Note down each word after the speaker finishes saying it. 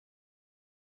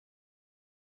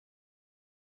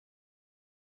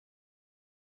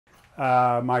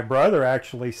My brother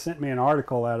actually sent me an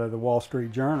article out of the Wall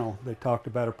Street Journal that talked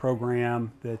about a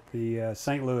program that the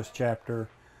St. Louis chapter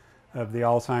of the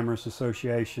Alzheimer's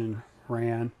Association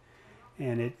ran.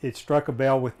 And it struck a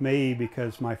bell with me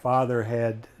because my father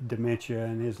had dementia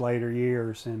in his later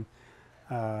years, and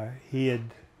he had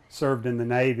served in the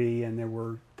Navy, and there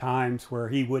were times where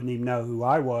he wouldn't even know who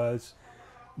I was,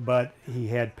 but he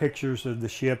had pictures of the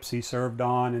ships he served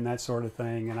on and that sort of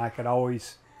thing, and I could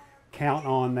always count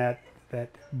on that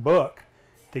book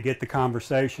to get the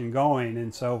conversation going.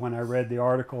 And so when I read the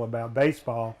article about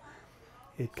baseball,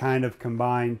 it kind of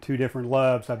combined two different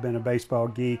loves. I've been a baseball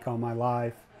geek all my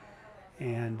life,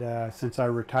 and since I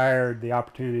retired, the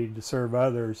opportunity to serve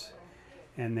others,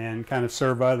 and then kind of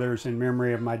serve others in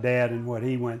memory of my dad and what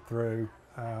he went through,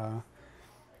 kind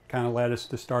of led us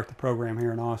to start the program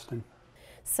here in Austin.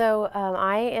 So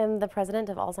I am the president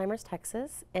of Alzheimer's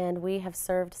Texas, and we have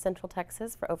served Central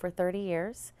Texas for over 30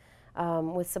 years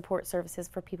with support services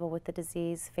for people with the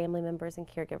disease, family members, and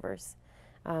caregivers.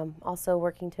 Also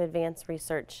working to advance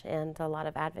research and a lot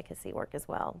of advocacy work as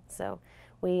well. So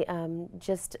we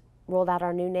just rolled out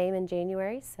our new name in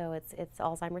January, so it's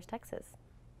Alzheimer's Texas.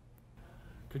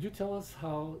 Could you tell us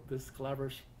how this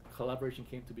collaboration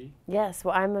came to be? Yes,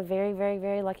 well, I'm a very, very,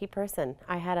 very lucky person.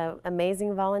 I had an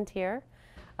amazing volunteer,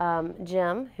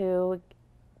 Jim, who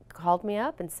called me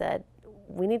up and said,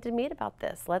 we need to meet about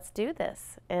this, let's do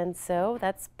this. And so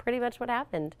that's pretty much what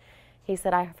happened. He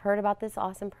said, I've heard about this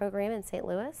awesome program in St.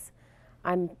 Louis.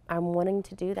 I'm wanting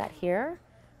to do that here.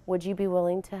 Would you be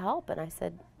willing to help? And I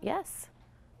said, yes.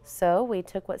 So we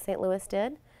took what St. Louis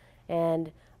did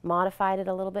and modified it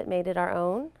a little bit, made it our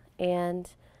own, and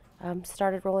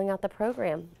started rolling out the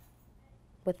program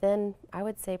within, I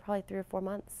would say, probably 3 or 4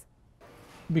 months.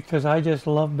 Because I just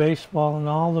love baseball and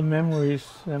all the memories.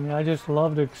 I mean, I just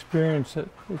love to experience it.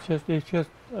 It's just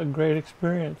a great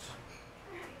experience.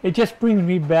 It just brings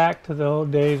me back to the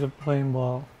old days of playing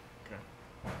ball.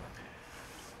 Okay.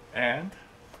 And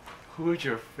who is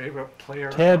your favorite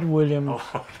player? Ted Williams.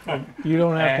 Oh. You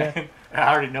don't have to.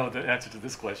 I already know the answer to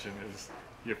this question is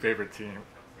your favorite team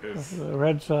is The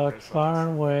Red Sox, far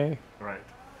and away. Right.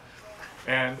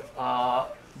 And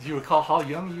do you recall how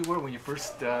young you were when you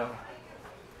first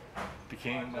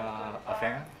became a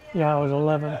fan? Yeah, I was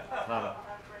 11,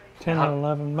 10 or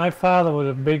 11. My father was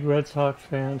a big Red Sox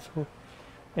fan, so,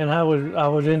 and I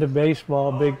was into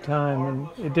baseball big time, and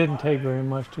it didn't take very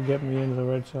much to get me into the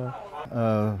Red Sox.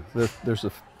 There's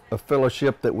a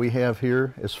fellowship that we have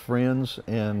here as friends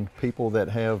and people that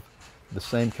have the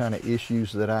same kind of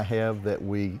issues that I have, that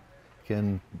we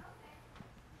can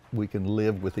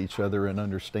live with each other and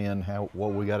understand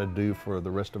what we got to do for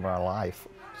the rest of our life.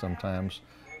 Sometimes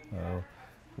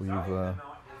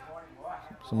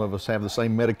some of us have the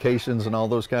same medications and all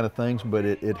those kind of things, but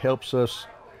it helps us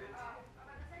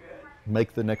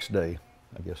make the next day,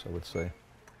 I guess I would say.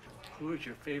 Who is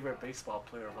your favorite baseball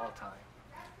player of all time?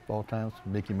 Of all times,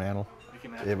 Mickey Mantle. Mickey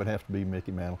Mantle. It would have to be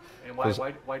Mickey Mantle. And why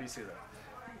do you say that?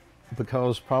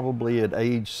 Because probably at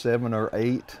age 7 or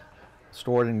 8,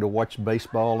 starting to watch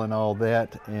baseball and all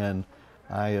that, and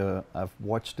I've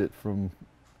watched it from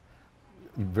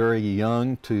very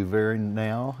young to very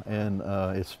now, and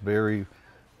it's very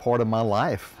part of my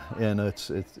life, and it's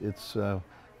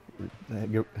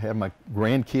have my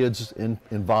grandkids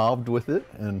involved with it,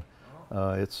 and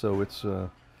it's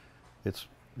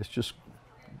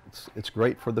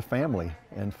great for the family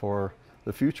and for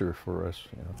the future for us.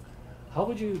 You know. How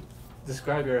would you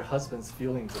describe your husband's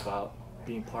feelings about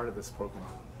being part of this program?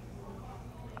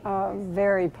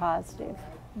 Very positive.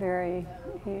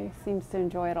 He seems to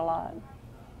enjoy it a lot.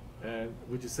 And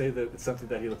would you say that it's something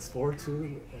that he looks forward to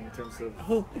in terms of?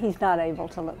 He's not able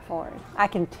to look forward. I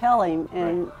can tell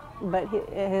him, but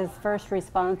his first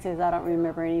response is, I don't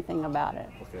remember anything about it.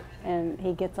 Okay. And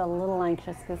he gets a little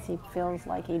anxious because he feels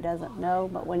like he doesn't know,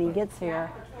 but when he gets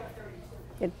here,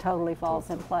 it totally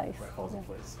falls in place. Right, falls in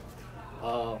place.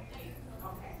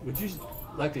 Would you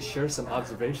like to share some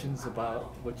observations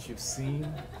about what you've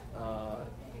seen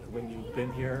when you've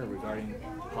been here regarding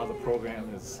how the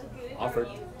program is offered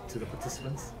to the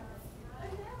participants?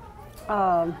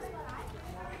 I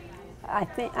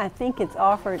think it's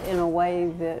offered in a way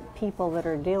that people that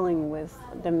are dealing with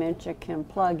dementia can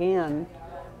plug in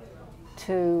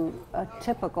to a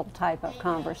typical type of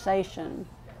conversation,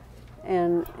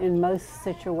 and in most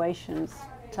situations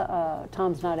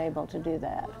Tom's not able to do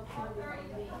that.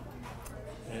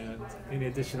 And any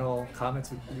additional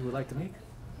comments you would like to make?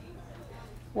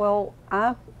 Well,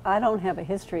 I don't have a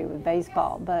history with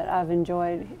baseball, but I've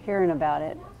enjoyed hearing about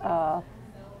it.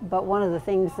 But one of the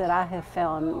things that I have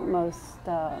found most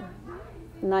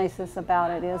nicest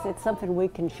about it is it's something we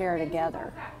can share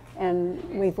together. And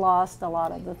we've lost a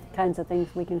lot of the kinds of things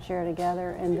we can share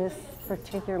together, and this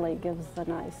particularly gives a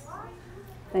nice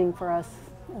thing for us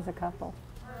as a couple.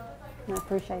 And I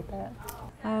appreciate that.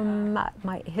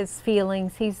 His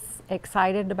feelings, he's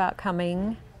excited about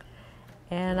coming,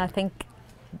 and I think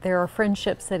there are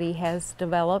friendships that he has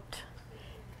developed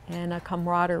and a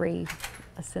camaraderie,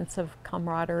 a sense of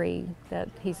camaraderie that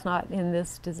he's not in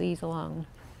this disease alone.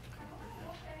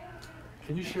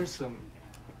 Can you share some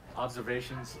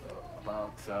observations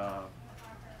about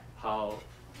how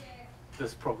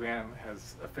this program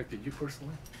has affected you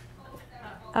personally?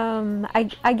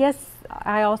 I guess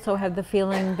I also have the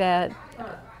feeling that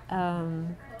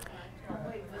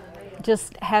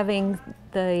just having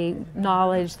the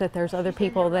knowledge that there's other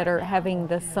people that are having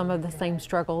some of the same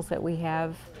struggles that we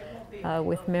have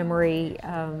with memory,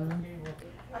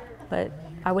 but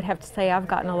I would have to say I've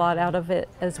gotten a lot out of it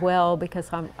as well, because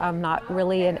I'm not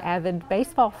really an avid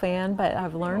baseball fan, but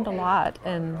I've learned a lot,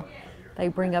 and they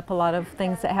bring up a lot of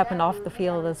things that happen off the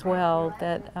field as well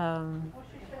that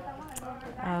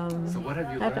so what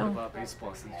have you learned about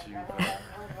baseball since you've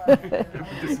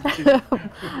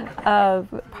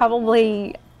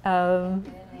probably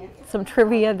some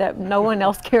trivia that no one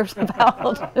else cares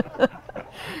about.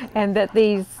 And that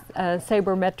these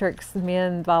sabermetrics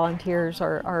men volunteers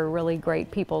are really great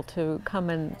people to come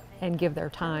and give their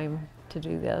time to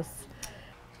do this.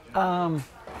 I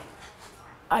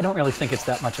don't really think it's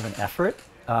that much of an effort,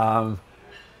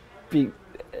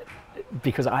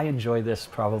 because I enjoy this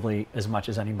probably as much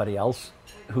as anybody else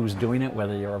who's doing it,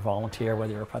 whether you're a volunteer,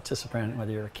 whether you're a participant,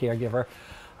 whether you're a caregiver.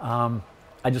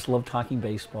 I just love talking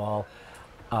baseball.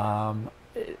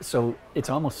 So it's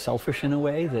almost selfish in a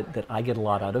way that I get a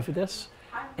lot out of this.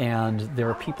 And there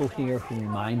are people here who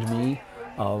remind me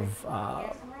of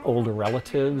older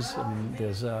relatives. I mean,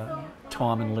 there's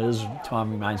Tom and Liz.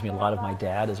 Tom reminds me a lot of my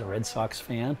dad as a Red Sox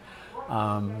fan.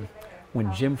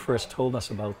 When Jim first told us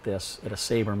about this at a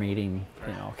Sabre meeting,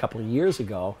 a couple of years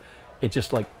ago, it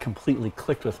just like completely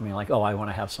clicked with me, like, oh, I want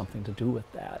to have something to do with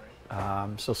that.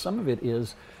 So some of it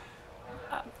is,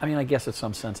 I mean, I guess in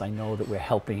some sense I know that we're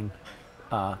helping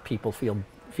people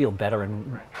feel better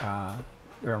and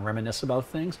reminisce about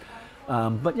things.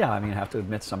 But yeah, I mean, I have to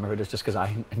admit some of it is just because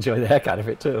I enjoy the heck out of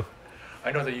it too.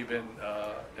 I know that you've been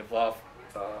involved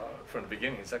from the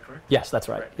beginning, is that correct? Yes, that's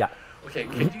right, yeah. Okay,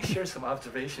 can you share some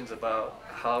observations about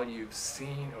how you've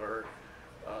seen or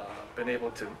been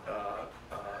able to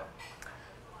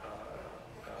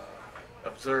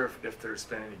observe if there's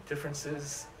been any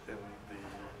differences in the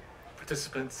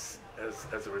participants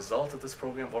as a result of this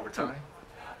program over time?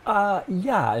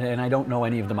 Yeah, and I don't know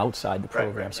any of them outside the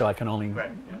program, so I can only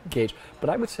gauge. But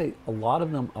I would say a lot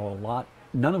of them are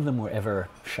none of them were ever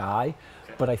shy,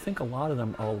 but I think a lot of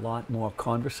them are a lot more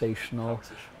conversational.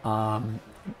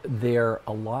 They're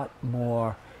a lot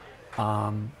more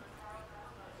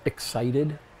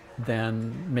excited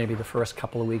than maybe the first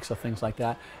couple of weeks or things like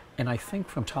that. And I think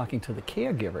from talking to the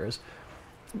caregivers,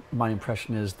 my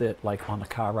impression is that like on the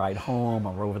car ride home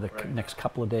or over the next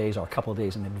couple of days or a couple of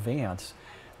days in advance,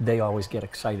 they always get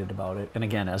excited about it. And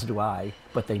again, as do I,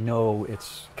 but they know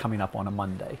it's coming up on a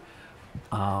Monday.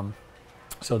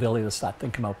 So they'll either start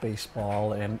thinking about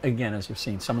baseball, and again, as you've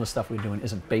seen, some of the stuff we're doing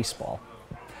isn't baseball.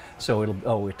 So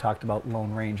we talked about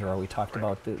Lone Ranger, or we talked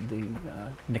about the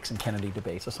Nixon-Kennedy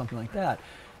debates or something like that.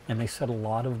 And they said a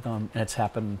lot of them, and it's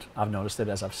happened, I've noticed it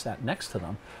as I've sat next to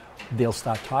them, they'll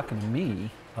start talking to me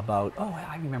about, oh,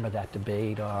 I remember that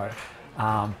debate, or,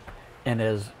 and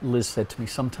as Liz said to me,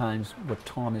 sometimes what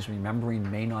Tom is remembering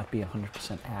may not be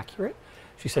 100% accurate.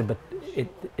 She said, but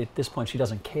at this point, she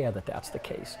doesn't care that that's the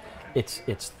case. It's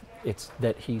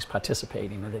that he's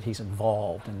participating, and that he's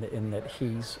involved, and that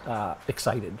he's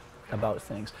excited about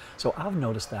things. So I've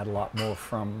noticed that a lot more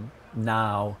from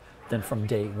now than from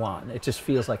day one. It just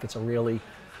feels like it's a really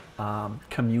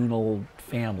communal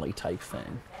family type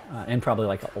thing. And probably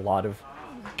like a lot of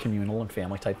communal and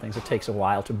family type things, it takes a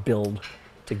while to build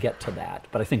to get to that.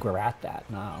 But I think we're at that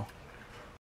now.